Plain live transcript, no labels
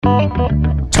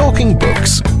Talking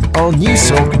Books on News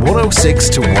Talk 106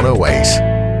 to 108.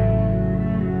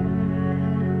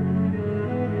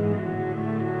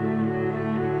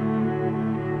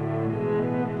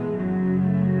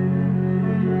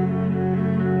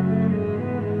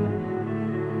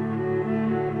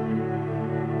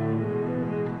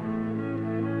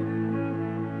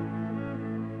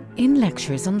 In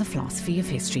Lectures on the Philosophy of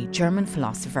History, German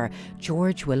philosopher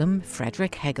Georg Wilhelm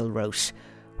Friedrich Hegel wrote,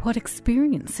 "What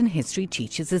experience in history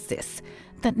teaches is this,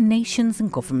 that nations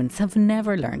and governments have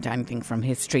never learned anything from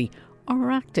history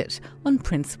or acted on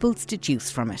principles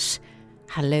deduced from it."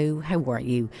 Hello, how are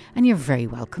you? And you're very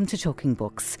welcome to Talking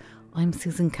Books. I'm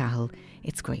Susan Cahill.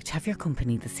 It's great to have your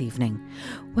company this evening.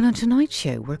 Well, on tonight's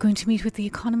show, we're going to meet with The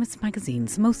Economist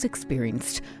magazine's most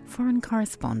experienced foreign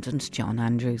correspondent, John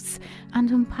Andrews, and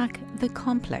unpack the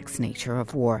complex nature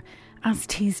of war, as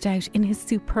teased out in his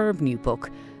superb new book,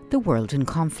 The World in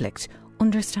Conflict,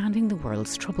 Understanding the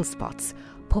World's Trouble Spots,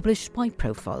 published by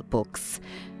Profile Books.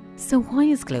 So why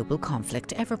is global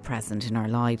conflict ever present in our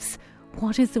lives?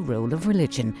 What is the role of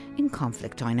religion in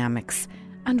conflict dynamics?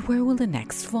 And where will the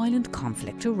next violent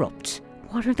conflict erupt?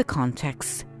 What are the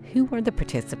contexts? Who are the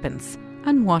participants?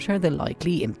 And what are the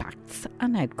likely impacts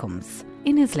and outcomes?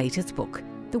 In his latest book,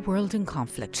 The World in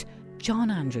Conflict, John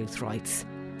Andrews writes,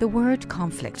 "The word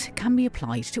conflict can be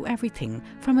applied to everything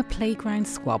from a playground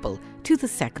squabble to the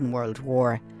Second World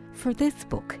War. For this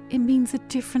book, it means a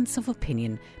difference of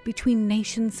opinion between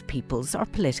nations, peoples or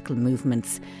political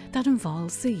movements that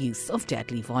involves the use of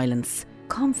deadly violence.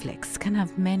 Conflicts can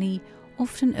have many,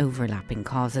 often overlapping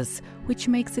causes, which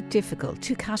makes it difficult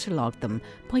to catalogue them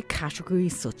by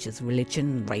categories such as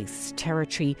religion, race,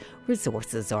 territory,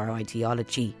 resources or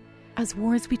ideology. As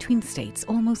wars between states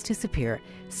almost disappear,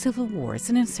 civil wars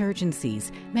and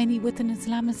insurgencies, many with an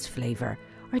Islamist flavour,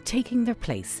 are taking their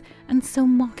place and so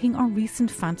mocking our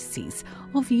recent fantasies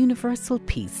of universal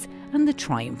peace and the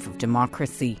triumph of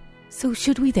democracy. So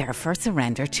should we therefore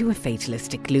surrender to a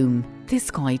fatalistic gloom? This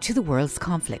guide to the world's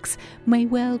conflicts may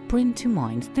well bring to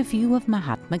mind the view of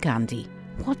Mahatma Gandhi.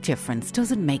 What difference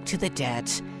does it make to the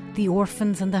dead, the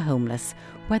orphans and the homeless,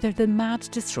 whether the mad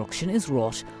destruction is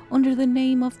wrought under the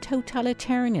name of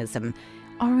totalitarianism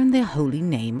or in the holy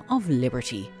name of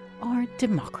liberty or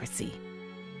democracy?"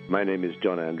 My name is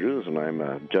John Andrews, and I'm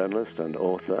a journalist and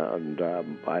author, and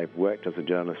I've worked as a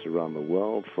journalist around the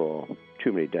world for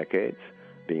too many decades,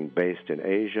 being based in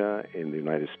Asia, in the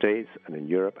United States, and in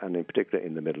Europe, and in particular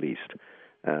in the Middle East.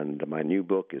 And my new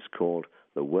book is called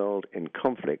The World in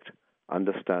Conflict,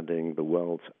 Understanding the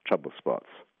World's Trouble Spots.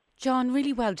 John,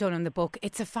 really well done on the book.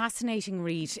 It's a fascinating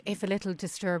read, if a little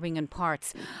disturbing in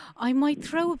parts. I might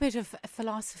throw a bit of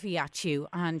philosophy at you,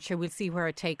 and sure, we'll see where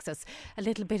it takes us. A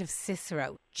little bit of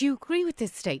Cicero. Do you agree with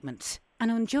this statement? An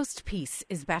unjust peace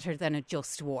is better than a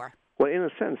just war. Well, in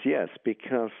a sense, yes,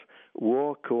 because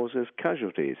war causes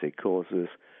casualties. It causes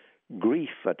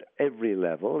grief at every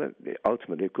level.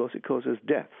 Ultimately, of course, it causes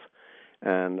deaths.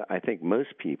 And I think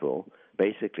most people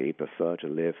basically prefer to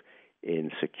live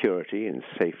in security and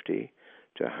safety,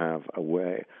 to have a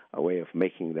way of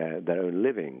making their own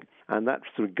living. And that's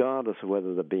regardless of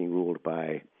whether they're being ruled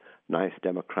by nice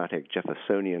democratic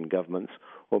Jeffersonian governments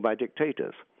or by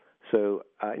dictators. So,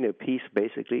 peace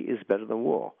basically is better than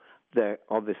war. There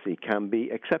obviously can be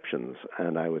exceptions,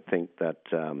 and I would think that,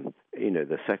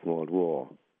 the Second World War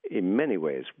in many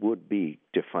ways would be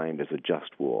defined as a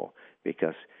just war,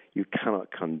 because you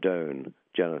cannot condone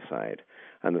genocide.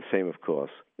 And the same, of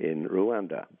course, in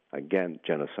Rwanda, again,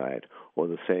 genocide, or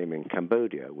the same in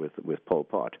Cambodia with Pol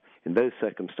Pot. In those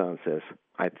circumstances,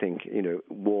 I think,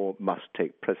 war must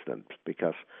take precedence,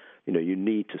 because, you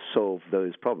need to solve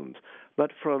those problems.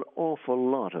 But for an awful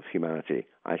lot of humanity,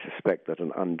 I suspect that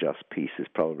an unjust peace is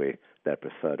probably their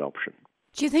preferred option.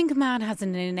 Do you think man has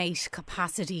an innate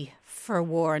capacity for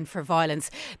war and for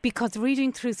violence? Because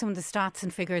reading through some of the stats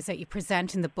and figures that you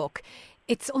present in the book,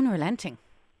 it's unrelenting.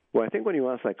 Well, I think when you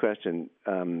ask that question,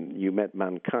 you meant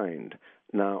mankind.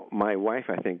 Now, my wife,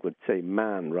 I think, would say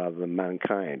man rather than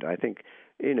mankind. I think,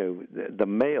 the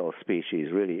male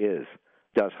species really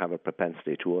does have a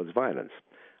propensity towards violence.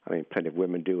 I mean, plenty of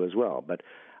women do as well. But,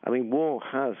 war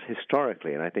has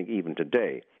historically, and I think even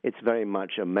today, it's very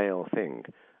much a male thing.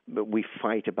 But we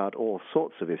fight about all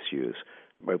sorts of issues,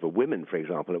 over women, for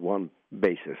example, at one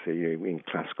basis in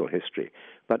classical history,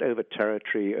 but over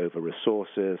territory, over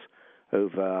resources,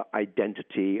 over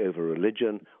identity, over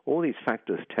religion. All these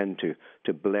factors tend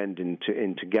to blend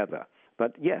in together.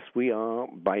 But yes, we are,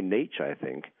 by nature, I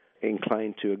think,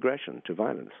 inclined to aggression, to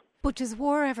violence. But does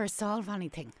war ever solve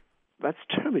anything? That's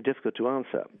terribly difficult to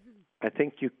answer. I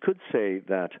think you could say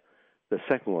that the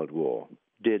Second World War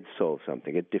did solve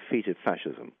something. It defeated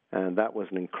fascism, and that was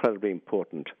an incredibly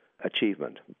important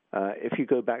achievement. If you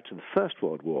go back to the First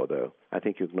World War, though, I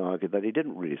think you can argue that it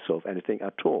didn't really solve anything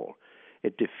at all.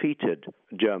 It defeated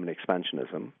German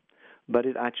expansionism, but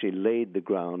it actually laid the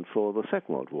ground for the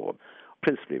Second World War,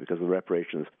 principally because of the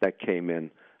reparations that came in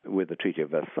with the Treaty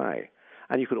of Versailles.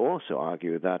 And you could also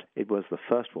argue that it was the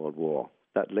First World War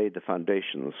that laid the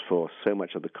foundations for so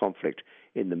much of the conflict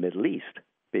in the Middle East,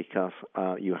 because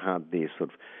you had these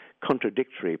sort of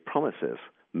contradictory promises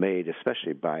made,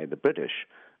 especially by the British,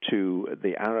 to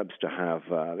the Arabs to have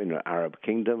Arab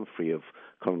kingdom free of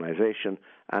colonization,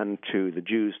 and to the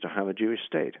Jews to have a Jewish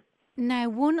state. Now,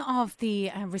 one of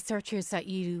the researchers that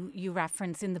you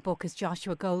reference in the book is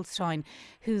Joshua Goldstein,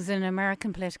 who's an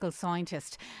American political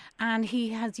scientist, and he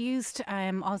has used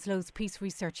Oslo's Peace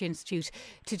Research Institute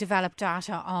to develop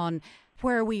data on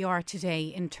where we are today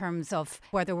in terms of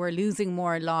whether we're losing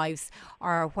more lives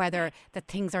or whether that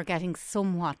things are getting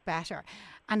somewhat better.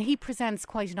 And he presents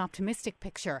quite an optimistic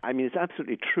picture. I mean, it's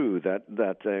absolutely true that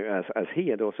as he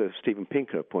and also Steven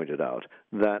Pinker pointed out,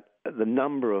 that the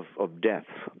number of deaths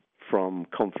from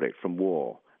conflict, from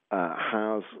war,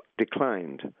 has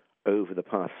declined over the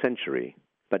past century,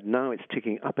 but now it's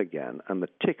ticking up again, and the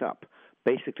tick up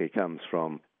basically comes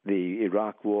from the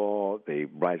Iraq war, the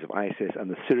rise of ISIS,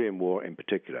 and the Syrian war in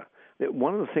particular.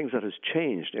 One of the things that has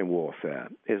changed in warfare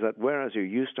is that whereas you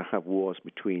used to have wars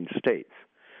between states,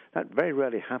 that very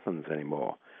rarely happens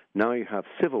anymore. Now you have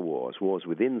civil wars, wars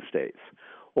within states,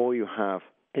 or you have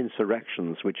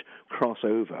insurrections which cross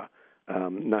over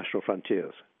national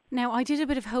frontiers. Now, I did a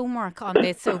bit of homework on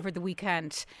this over the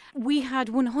weekend. We had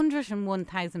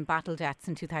 101,000 battle deaths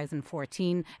in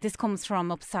 2014. This comes from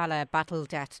Uppsala battle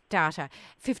death data.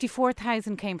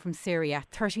 54,000 came from Syria,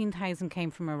 13,000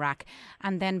 came from Iraq,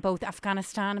 and then both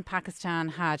Afghanistan and Pakistan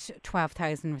had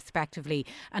 12,000 respectively,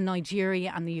 and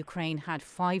Nigeria and the Ukraine had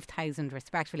 5,000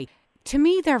 respectively. To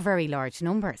me, they're very large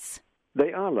numbers.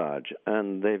 They are large,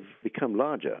 and they've become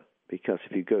larger because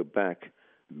if you go back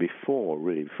before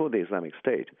the Islamic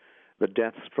State, the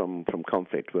deaths from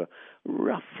conflict were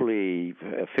roughly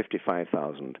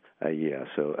 55,000 a year,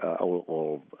 so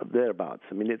or thereabouts.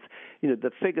 I mean, it's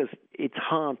the figures. It's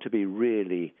hard to be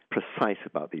really precise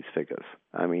about these figures.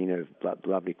 I mean, that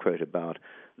lovely quote about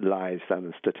lives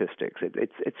and statistics.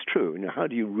 It's true. How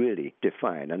do you really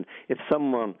define? And if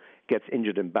someone gets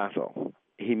injured in battle,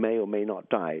 he may or may not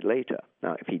die later.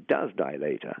 Now, if he does die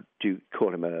later, do you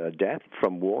call him a death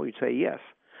from war? You'd say yes.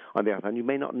 On the other hand, you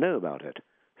may not know about it.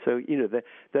 So,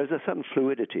 there's a certain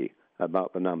fluidity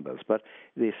about the numbers. But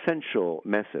the essential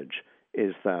message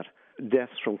is that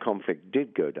deaths from conflict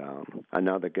did go down, and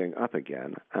now they're going up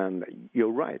again. And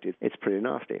you're right, it's pretty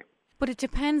nasty. But it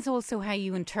depends also how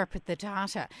you interpret the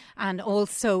data and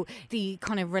also the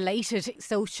kind of related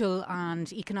social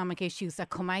and economic issues that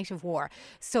come out of war.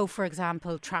 So, for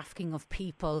example, trafficking of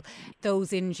people,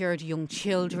 those injured, young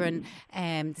children,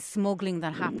 the smuggling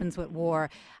that happens with war,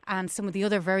 and some of the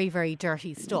other very, very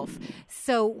dirty stuff.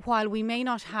 So while we may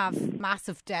not have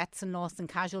massive deaths and loss and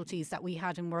casualties that we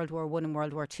had in World War I and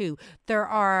World War II, there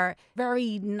are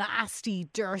very nasty,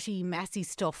 dirty, messy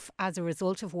stuff as a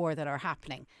result of war that are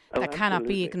happening that cannot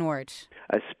be ignored.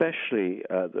 Especially,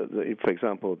 for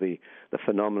example, the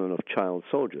phenomenon of child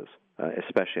soldiers,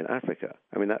 especially in Africa.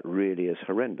 I mean, that really is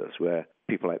horrendous, where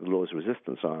people like the Lord's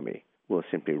Resistance Army will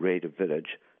simply raid a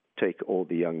village, take all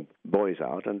the young boys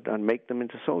out and make them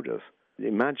into soldiers.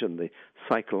 Imagine the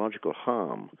psychological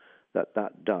harm that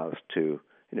does to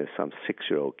some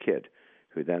 6-year-old kid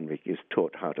who then is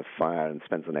taught how to fire and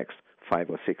spends the next 5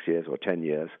 or 6 years or 10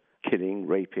 years killing,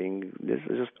 raping. This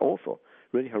is just awful,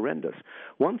 really horrendous.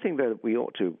 One thing that we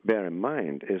ought to bear in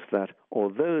mind is that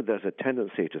although there's a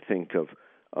tendency to think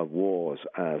of wars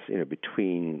as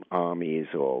between armies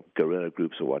or guerrilla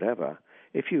groups or whatever,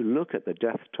 if you look at the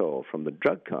death toll from the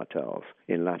drug cartels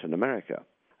in Latin America,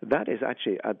 that is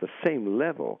actually at the same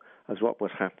level as what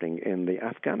was happening in the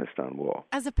Afghanistan war.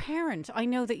 As a parent, I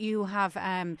know that you have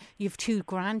 2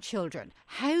 grandchildren.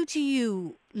 How do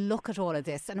you look at all of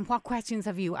this, and what questions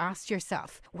have you asked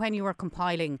yourself when you were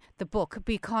compiling the book?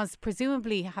 Because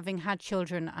presumably having had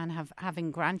children and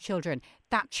having grandchildren,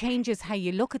 that changes how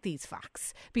you look at these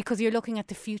facts, because you're looking at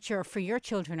the future for your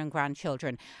children and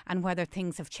grandchildren and whether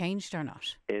things have changed or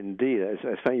not. Indeed,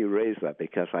 it's funny you raise that,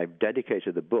 because I've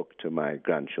dedicated the book to my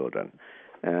grandchildren.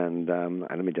 And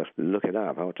let me just look it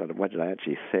up. What did I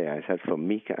actually say? I said, for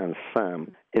Mika and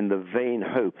Sam, in the vain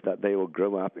hope that they will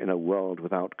grow up in a world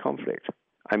without conflict.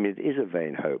 I mean, it is a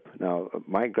vain hope. Now,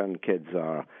 my grandkids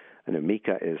are,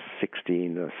 Mika is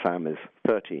 16, Sam is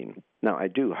 13. Now, I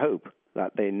do hope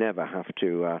that they never have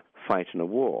to fight in a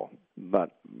war.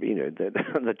 but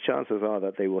the chances are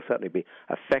that they will certainly be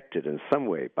affected in some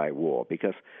way by war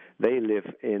because they live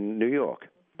in New York,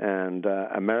 and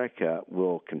America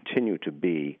will continue to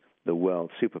be the world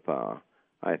superpower,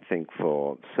 I think,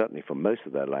 certainly for most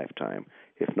of their lifetime,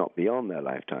 if not beyond their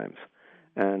lifetimes.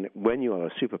 And when you are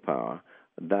a superpower,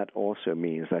 that also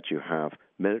means that you have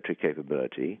military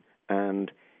capability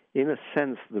and, in a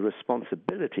sense, the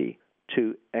responsibility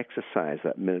to exercise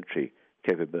that military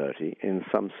capability in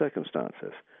some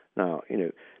circumstances. Now,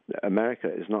 America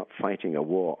is not fighting a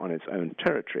war on its own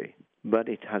territory, but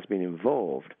it has been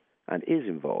involved and is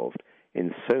involved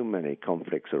in so many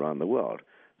conflicts around the world.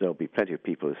 There'll be plenty of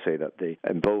people who say that the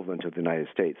involvement of the United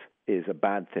States is a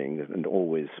bad thing and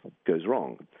always goes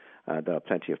wrong. There are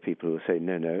plenty of people who say,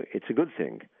 no, it's a good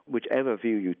thing. Whichever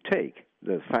view you take,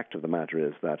 the fact of the matter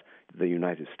is that the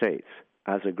United States,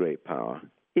 as a great power,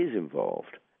 is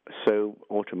involved. So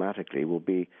automatically will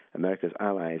be America's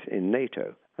allies in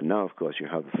NATO. And now, of course, you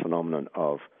have the phenomenon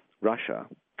of Russia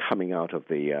coming out of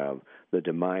the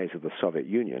demise of the Soviet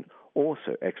Union,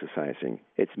 also exercising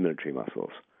its military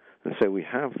muscles. And so we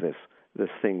have this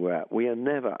thing where we are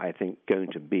never, I think,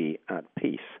 going to be at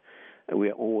peace. We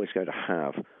are always going to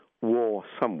have war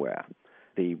somewhere.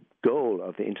 The goal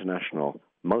of the international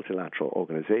multilateral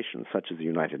organizations, such as the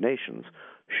United Nations,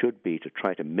 should be to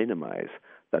try to minimize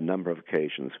the number of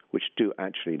occasions which do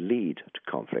actually lead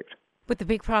to conflict. But the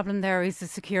big problem there is the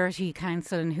Security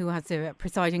Council and who has the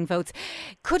presiding votes.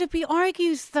 Could it be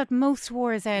argued that most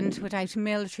wars end without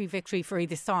military victory for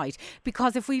either side?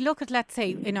 Because if we look at, let's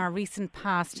say, in our recent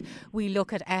past, we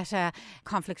look at ETA,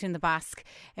 conflict in the Basque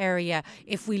area,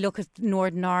 if we look at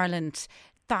Northern Ireland,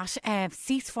 that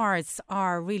ceasefires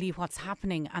are really what's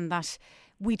happening and that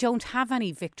we don't have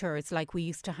any victors like we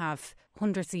used to have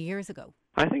hundreds of years ago.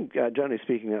 I think, generally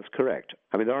speaking, that's correct.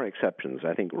 I mean, there are exceptions.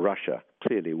 I think Russia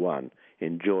clearly won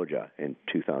in Georgia in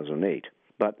 2008.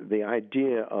 But the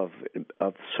idea of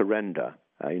surrender,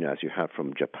 as you have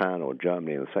from Japan or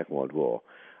Germany in the Second World War,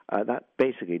 that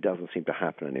basically doesn't seem to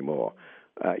happen anymore.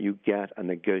 You get a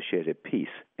negotiated peace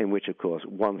in which, of course,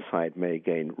 one side may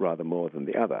gain rather more than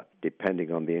the other,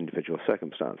 depending on the individual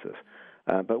circumstances.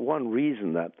 But one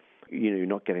reason that you're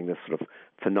not getting this sort of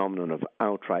phenomenon of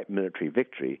outright military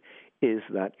victory is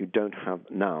that you don't have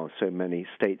now so many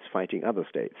states fighting other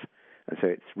states. And so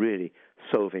it's really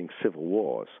solving civil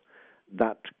wars.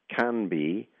 That can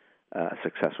be a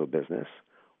successful business,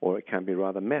 or it can be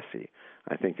rather messy.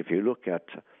 I think if you look at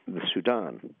the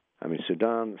Sudan,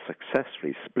 Sudan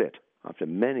successfully split after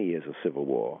many years of civil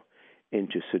war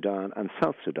into Sudan and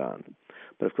South Sudan.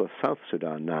 But of course, South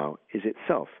Sudan now is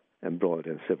itself embroiled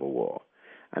in civil war.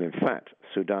 And in fact,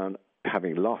 Sudan,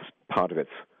 having lost part of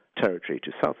its territory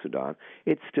to South Sudan,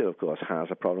 it still, of course, has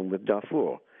a problem with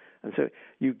Darfur. And so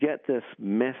you get this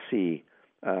messy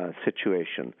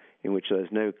situation in which there's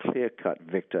no clear-cut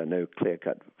victor, no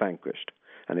clear-cut vanquished.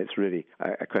 And it's really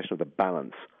a question of the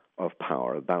balance of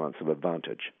power, a balance of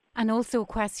advantage. And also a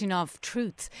question of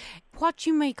truth. What do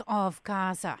you make of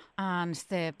Gaza and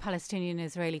the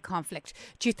Palestinian-Israeli conflict?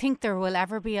 Do you think there will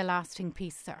ever be a lasting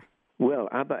peace there? Well,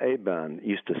 Abba Eban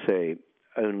used to say,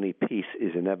 only peace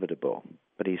is inevitable.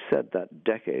 But he said that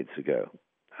decades ago.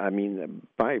 I mean,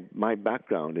 my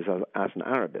background is as an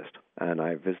Arabist, and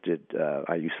I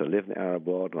used to live in the Arab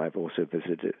world, and I've also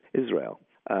visited Israel.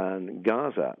 And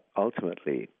Gaza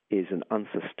ultimately is an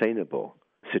unsustainable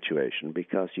situation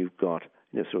because you've got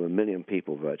sort of 1 million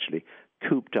people virtually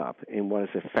cooped up in what is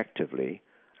effectively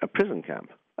a prison camp.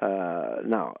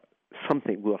 Now,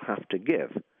 something will have to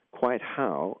give. Quite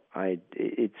how,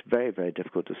 it's very, very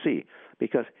difficult to see.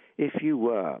 Because if you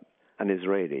were an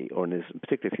Israeli, or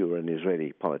particularly if you were an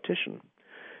Israeli politician,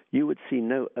 you would see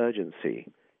no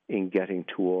urgency in getting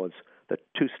towards the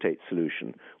two-state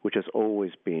solution, which has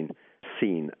always been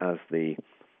seen as the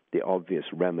obvious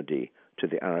remedy to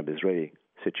the Arab-Israeli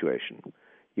situation.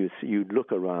 You'd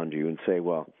look around you and say,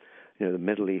 well, the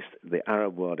Middle East, the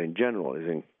Arab world in general, is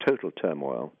in total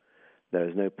turmoil. There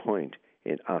is no point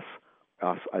in us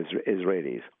as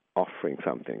Israelis offering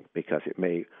something because it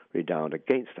may redound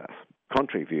against us.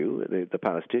 Contrary view, the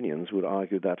Palestinians would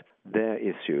argue that their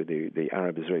issue, the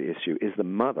Arab-Israeli issue, is the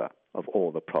mother of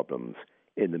all the problems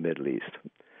in the Middle East.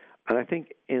 And I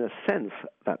think, in a sense,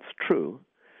 that's true.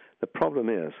 The problem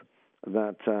is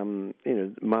that,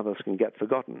 mothers can get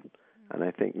forgotten. And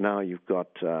I think now you've got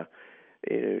the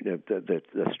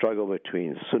struggle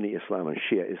between Sunni Islam and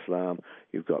Shia Islam.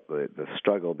 You've got the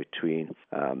struggle between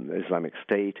Islamic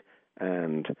State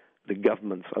and the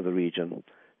governments of the region.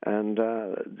 And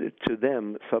to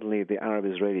them, suddenly the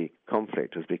Arab-Israeli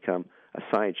conflict has become a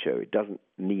sideshow. It doesn't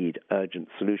need urgent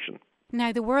solution.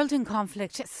 Now, the World in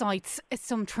Conflict cites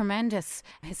some tremendous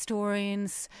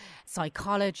historians,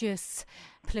 psychologists,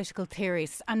 political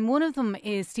theorists, and one of them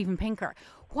is Steven Pinker.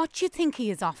 What do you think he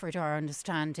has offered our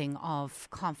understanding of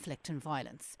conflict and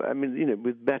violence? I mean,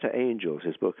 with Better Angels,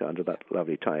 his book under that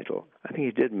lovely title, I think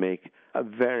he did make a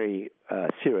very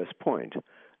serious point.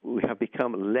 We have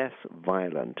become less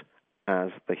violent as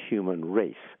the human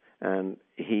race, and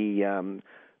he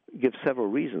gives several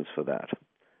reasons for that.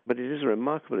 But it is a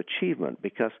remarkable achievement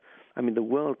because, the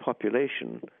world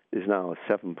population is now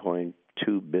 7.2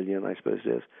 billion, I suppose it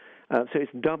is. So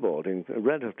it's doubled in a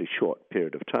relatively short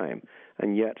period of time,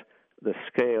 and yet the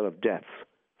scale of deaths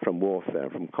from warfare,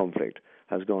 from conflict,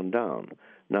 has gone down.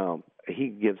 Now, he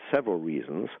gives several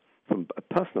reasons. From a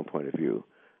personal point of view,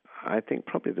 I think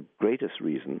probably the greatest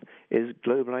reason is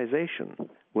globalization.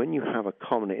 When you have a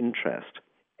common interest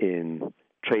in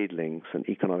trade links and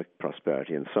economic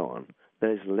prosperity and so on,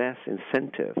 there is less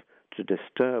incentive to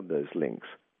disturb those links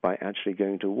by actually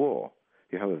going to war.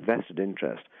 You have a vested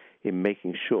interest in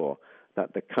making sure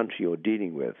that the country you're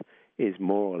dealing with is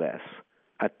more or less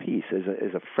at peace,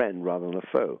 is a friend rather than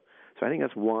a foe. So I think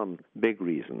that's one big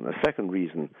reason. The second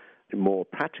reason, more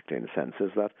practically in a sense, is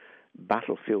that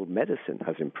battlefield medicine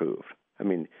has improved.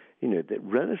 The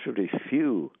relatively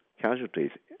few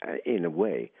casualties, in a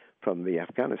way, from the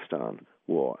Afghanistan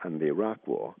war and the Iraq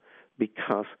war,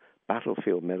 because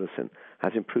battlefield medicine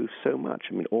has improved so much.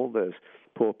 All those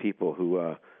poor people who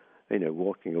are,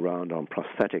 walking around on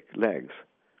prosthetic legs,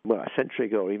 a century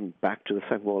ago or even back to the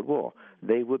Second World War,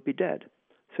 they would be dead.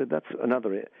 So that's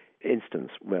another instance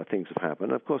where things have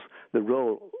happened. Of course, the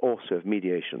role also of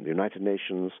mediation, the United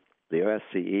Nations, the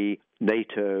OSCE,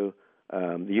 NATO,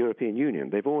 the European Union,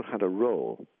 they've all had a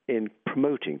role in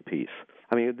promoting peace.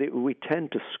 We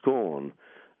tend to scorn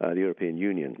the European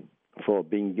Union for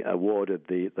being awarded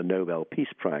the Nobel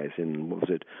Peace Prize in,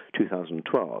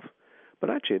 2012. But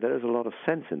actually, there is a lot of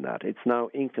sense in that. It's now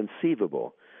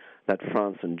inconceivable that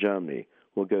France and Germany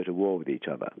will go to war with each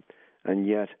other. And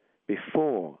yet,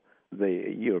 before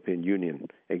the European Union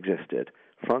existed,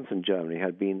 France and Germany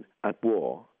had been at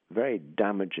war, very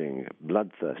damaging,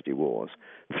 bloodthirsty wars,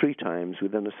 3 times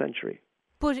within a century.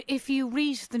 But if you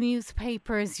read the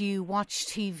newspapers, you watch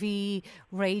TV,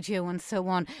 radio and so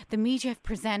on, the media have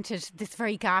presented this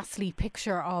very ghastly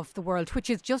picture of the world, which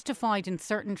is justified in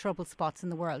certain trouble spots in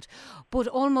the world. But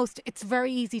almost it's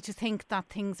very easy to think that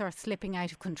things are slipping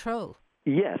out of control.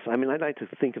 Yes, I like to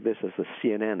think of this as the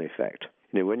CNN effect.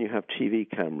 When you have TV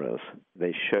cameras,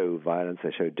 they show violence,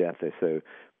 they show death, they show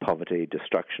poverty,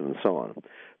 destruction and so on.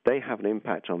 They have an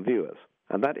impact on viewers.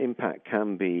 And that impact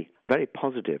can be very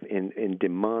positive in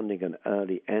demanding an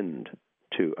early end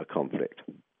to a conflict.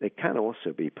 It can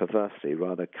also be perversely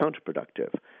rather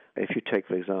counterproductive. If you take,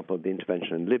 for example, the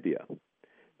intervention in Libya,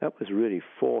 that was really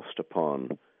forced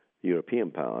upon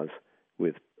European powers,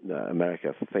 with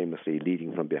America famously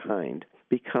leading from behind,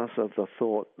 because of the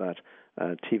thought that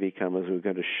TV cameras were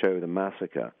going to show the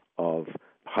massacre of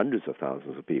hundreds of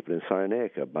thousands of people in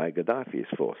Cyrenaica by Gaddafi's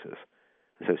forces.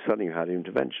 So suddenly you had an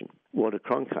intervention. Walter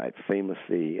Cronkite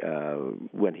famously,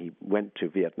 when he went to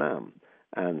Vietnam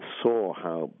and saw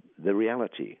how the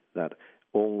reality that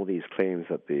all these claims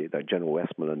that General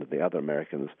Westmoreland and the other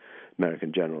American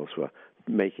generals were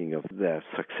making of their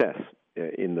success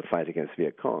in the fight against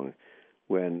Viet Cong,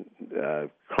 when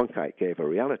Cronkite gave a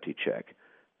reality check,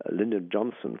 Lyndon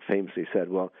Johnson famously said,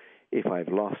 well, if I've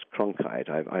lost Cronkite,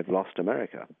 I've lost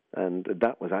America. And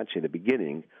that was actually the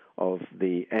beginning of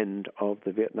the end of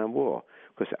the Vietnam War.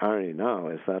 Of course, the irony now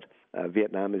is that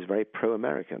Vietnam is very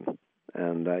pro-American,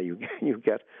 and you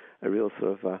get a real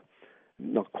sort of,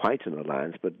 not quite an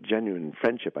alliance, but genuine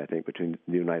friendship, I think, between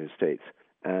the United States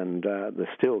and the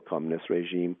still communist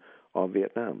regime of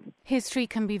Vietnam. History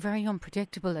can be very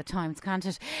unpredictable at times, can't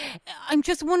it? I'm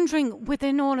just wondering,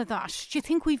 within all of that, do you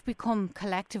think we've become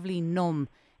collectively numb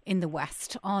in the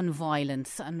West on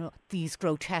violence and these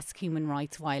grotesque human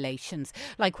rights violations?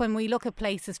 Like when we look at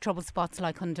places, trouble spots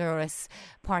like Honduras,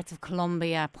 parts of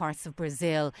Colombia, parts of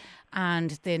Brazil,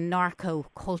 and the narco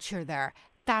culture there,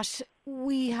 that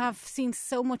we have seen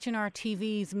so much in our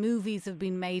TVs, movies have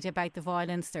been made about the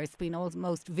violence, there's been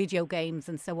almost video games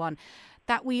and so on,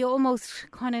 that we almost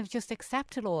kind of just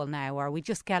accept it all now, or we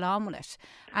just get on with it,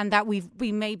 and that we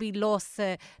maybe lost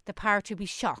the power to be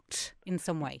shocked in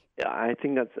some way. Yeah, I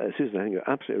think that's, Susan, I think you're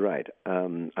absolutely right.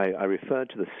 I referred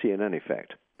to the CNN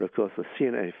effect, but of course the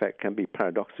CNN effect can be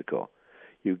paradoxical.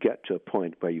 You get to a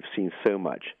point where you've seen so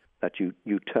much that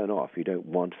you turn off, you don't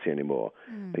want to see anymore.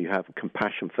 You have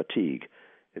compassion fatigue,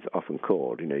 it's often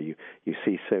called. You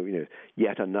see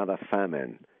yet another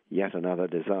famine, yet another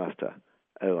disaster.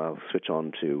 Oh, I'll switch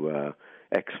on to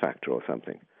X Factor or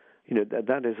something.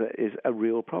 That is a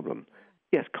real problem.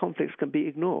 Yes, conflicts can be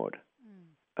ignored.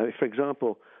 For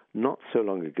example, not so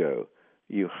long ago,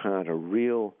 you had a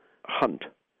real hunt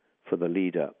for the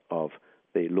leader of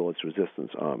the Lord's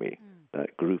Resistance Army, a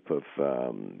group of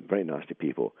very nasty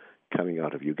people coming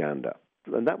out of Uganda.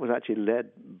 And that was actually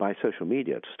led by social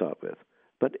media to start with.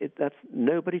 But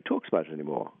nobody talks about it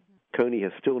anymore. Kony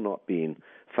has still not been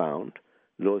found.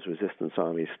 Lord's Resistance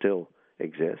Army still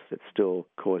exists. It's still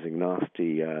causing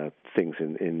nasty things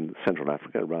in Central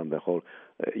Africa, around the whole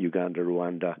Uganda,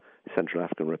 Rwanda, Central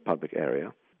African Republic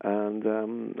area. And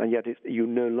yet you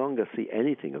no longer see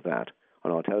anything of that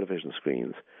on our television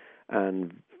screens,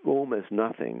 and almost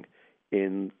nothing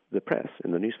in the press,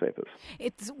 in the newspapers.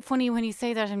 It's funny when you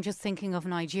say that. I'm just thinking of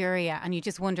Nigeria, and you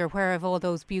just wonder, where have all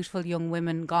those beautiful young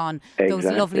women gone? Exactly.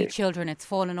 Those lovely children. It's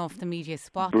fallen off the media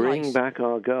spotlight. Bring back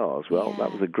our girls. Well,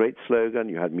 that was a great slogan.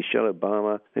 You had Michelle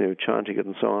Obama, chanting it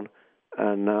and so on,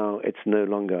 and now it's no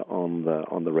longer on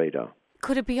the radar.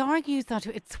 Could it be argued that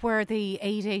it's where the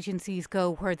aid agencies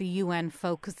go, where the UN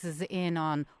focuses in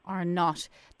on or not,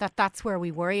 that's where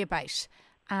we worry about,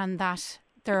 and that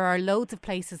there are loads of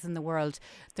places in the world,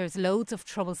 there's loads of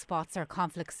trouble spots or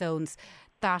conflict zones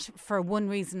that, for one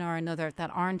reason or another, that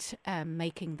aren't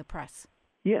making the press?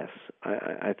 Yes,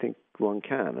 I think one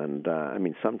can.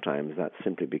 And sometimes that's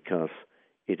simply because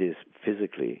it is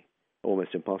physically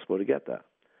almost impossible to get there.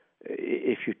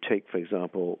 If you take, for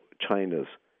example, China's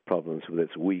problems with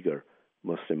its Uyghur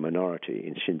Muslim minority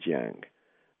in Xinjiang,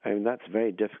 that's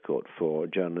very difficult for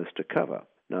journalists to cover.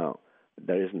 Now,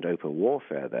 there isn't open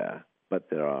warfare there, but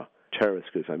there are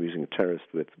terrorist groups. I'm using terrorist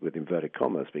with inverted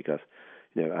commas because,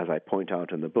 as I point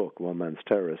out in the book, one man's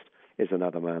terrorist is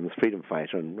another man's freedom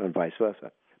fighter and vice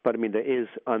versa. But, there is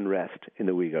unrest in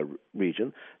the Uyghur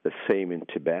region, the same in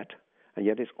Tibet, and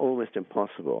yet it's almost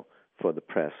impossible for the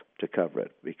press to cover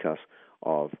it because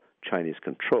of Chinese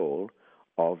control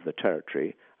of the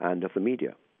territory and of the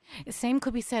media. The same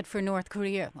could be said for North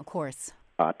Korea, of course.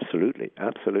 Absolutely,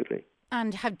 absolutely.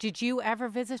 And did you ever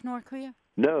visit North Korea?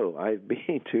 No, I've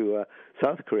been to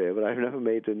South Korea, but I've never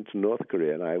made it into North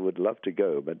Korea, and I would love to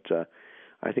go, but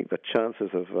I think the chances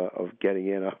of getting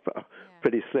in are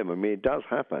pretty slim. It does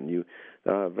happen.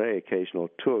 There are very occasional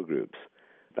tour groups.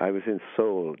 I was in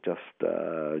Seoul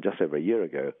just over a year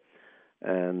ago,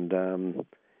 and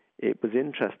it was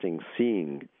interesting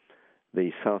seeing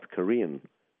the South Korean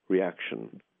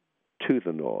reaction to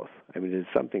the North. It's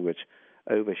something which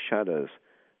overshadows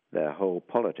their whole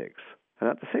politics. And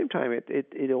at the same time,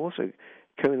 it also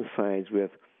coincides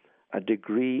with a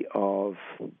degree of,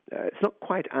 it's not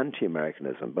quite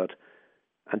anti-Americanism, but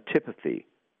antipathy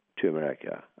to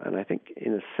America. And I think,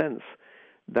 in a sense,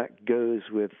 that goes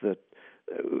with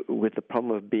the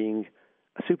problem of being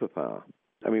a superpower.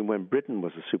 When Britain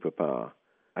was a superpower,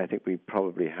 I think we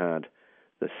probably had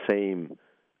the same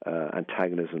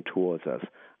antagonism towards us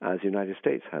as the United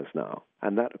States has now.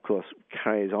 And that, of course,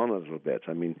 carries on a little bit.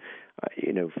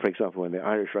 For example, when the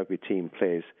Irish rugby team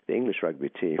plays the English rugby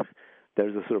team,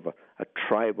 there's a sort of a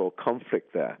tribal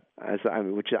conflict there,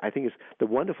 which I think is the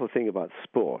wonderful thing about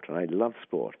sport, and I love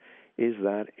sport, is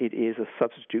that it is a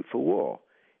substitute for war.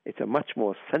 It's a much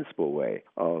more sensible way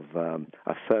of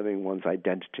affirming one's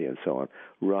identity and so on,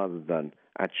 rather than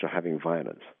actually having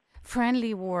violence.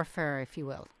 Friendly warfare, if you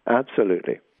will.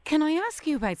 Absolutely. Can I ask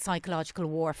you about psychological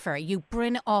warfare? You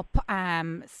bring up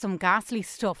some ghastly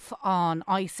stuff on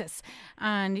ISIS,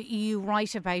 and you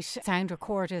write about sound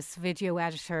recorders, video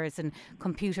editors and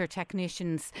computer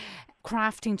technicians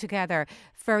crafting together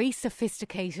very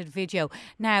sophisticated video.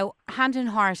 Now, hand in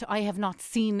heart, I have not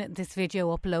seen this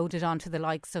video uploaded onto the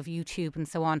likes of YouTube and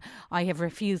so on. I have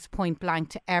refused point blank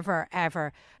to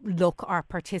ever look or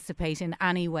participate in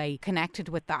any way connected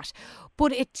with that.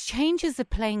 But it changes the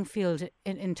playing field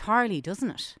entirely, doesn't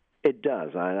it? It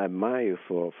does. I admire you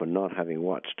for not having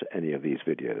watched any of these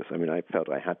videos. I felt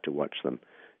I had to watch them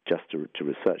just to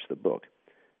research the book.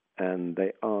 And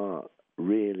they are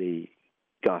really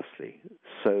ghastly,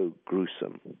 so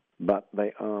gruesome, but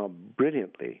they are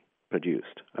brilliantly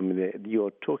produced.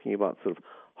 You're talking about sort of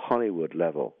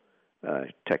Hollywood-level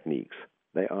techniques.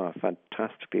 They are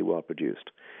fantastically well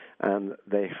produced, and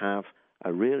they have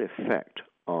a real effect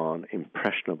on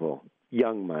impressionable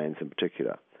young minds in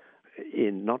particular,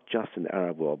 not just in the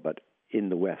Arab world, but in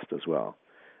the West as well.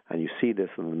 And you see this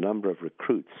in the number of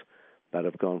recruits that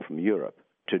have gone from Europe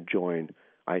to join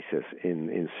ISIS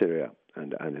in Syria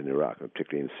and in Iraq,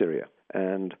 particularly in Syria.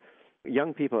 And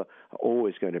young people are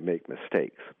always going to make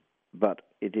mistakes, but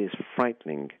it is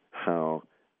frightening how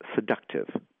seductive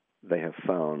they have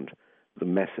found the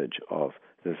message of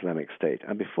the Islamic State.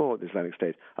 And before the Islamic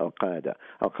State, Al-Qaeda.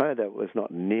 Al-Qaeda was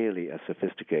not nearly as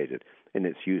sophisticated in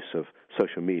its use of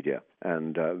social media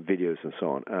and videos and so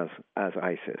on as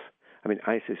ISIS. I mean,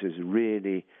 ISIS is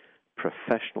really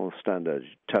professional standard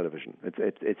television.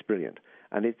 It's brilliant.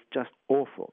 And it's just awful